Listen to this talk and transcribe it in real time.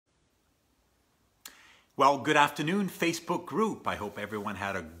Well, good afternoon, Facebook group. I hope everyone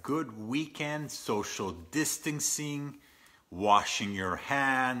had a good weekend, social distancing, washing your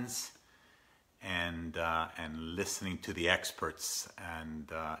hands, and listening to the experts.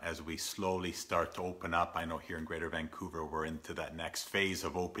 And as we slowly start to open up, I know here in Greater Vancouver, we're into that next phase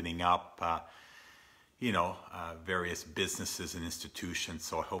of opening up, various businesses and institutions.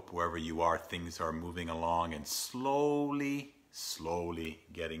 So I hope wherever you are, things are moving along and slowly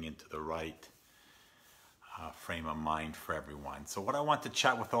getting into the right frame of mind for everyone. So what I want to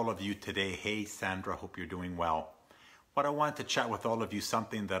chat with all of you today, hey Sandra, hope you're doing well. What I want to chat with all of you,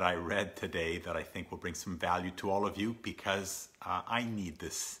 something that I read today that I think will bring some value to all of you, because I need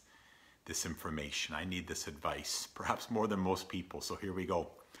this information. I need this advice, perhaps more than most people. So here we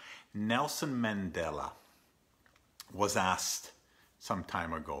go. Nelson Mandela was asked some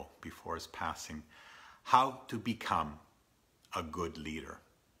time ago before his passing, how to become a good leader.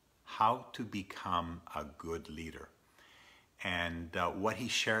 How to become a good leader. And what he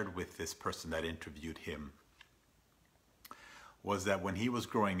shared with this person that interviewed him was that when he was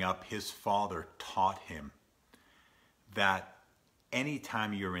growing up, his father taught him that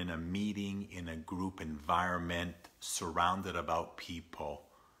anytime you're in a meeting, in a group environment, surrounded about people,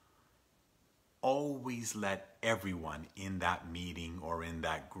 always let everyone in that meeting or in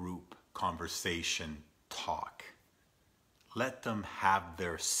that group conversation talk. Let them have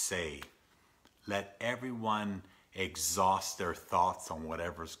their say. Let everyone exhaust their thoughts on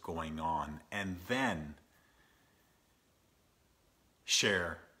whatever's going on, and then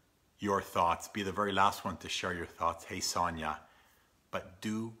share your thoughts. Be the very last one to share your thoughts. Hey, Sonia, but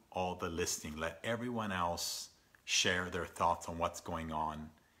do all the listening. Let everyone else share their thoughts on what's going on,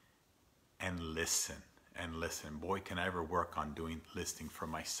 and listen and listen. Boy, can I ever work on doing listening for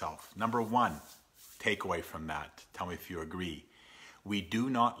myself. Number one, takeaway from that, tell me if you agree. We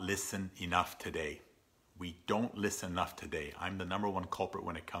do not listen enough today. We don't listen enough today. I'm the number one culprit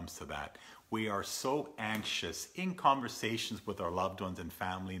when it comes to that. We are so anxious in conversations with our loved ones and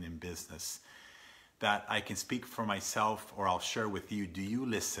family and in business that I can speak for myself, or I'll share with you. Do you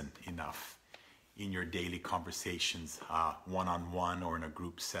listen enough in your daily conversations, one-on-one or in a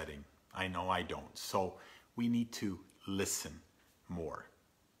group setting? I know I don't. So we need to listen more,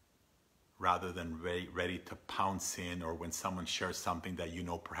 rather than ready to pounce in, or when someone shares something that you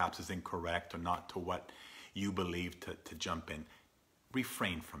know perhaps is incorrect or not to what you believe, to jump in.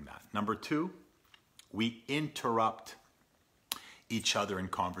 Refrain from that. Number two, we interrupt each other in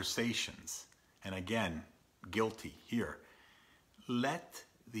conversations. And again, guilty here. Let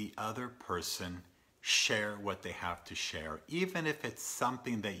the other person share what they have to share, even if it's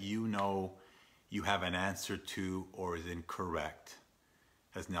something that you know you have an answer to or is incorrect.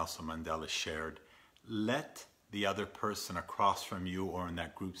 As Nelson Mandela shared, let the other person across from you or in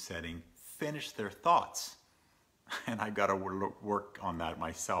that group setting finish their thoughts. And I got to work on that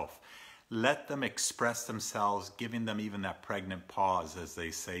myself. Let them express themselves, giving them even that pregnant pause, as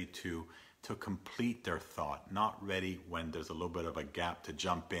they say, to complete their thought. Not ready when there's a little bit of a gap to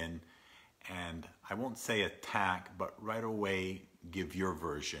jump in and, I won't say attack, but right away give your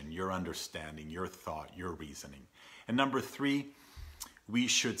version, your understanding, your thought, your reasoning. And number three, we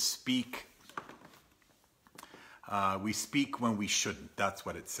should speak. We speak when we shouldn't. That's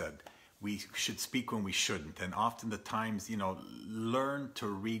what it said. We should speak when we shouldn't. And often the times, learn to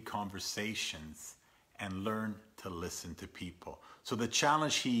read conversations and learn to listen to people. So the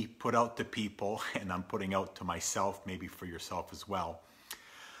challenge he put out to people, and I'm putting out to myself, maybe for yourself as well,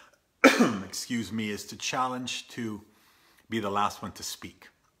 excuse me, is to challenge to be the last one to speak.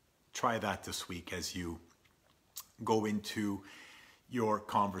 Try that this week as you go into your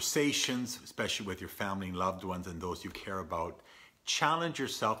conversations, especially with your family and loved ones and those you care about. Challenge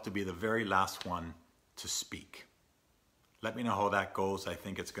yourself to be the very last one to speak. Let me know how that goes. I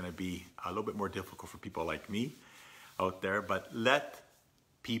think it's going to be a little bit more difficult for people like me out there, but let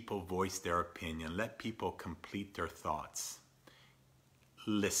people voice their opinion. Let people complete their thoughts.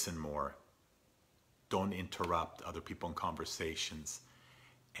 Listen more. Don't interrupt other people in conversations,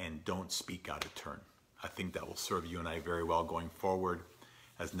 and don't speak out of turn. I think that will serve you and I very well going forward.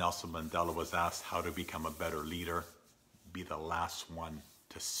 As Nelson Mandela was asked how to become a better leader, be the last one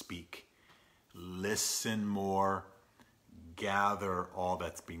to speak. Listen more, gather all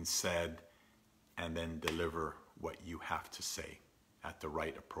that's being said, and then deliver what you have to say at the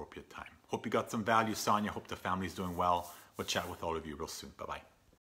right appropriate time. Hope you got some value, Sonia. Hope the family's doing well. We'll chat with all of you real soon. Bye-bye.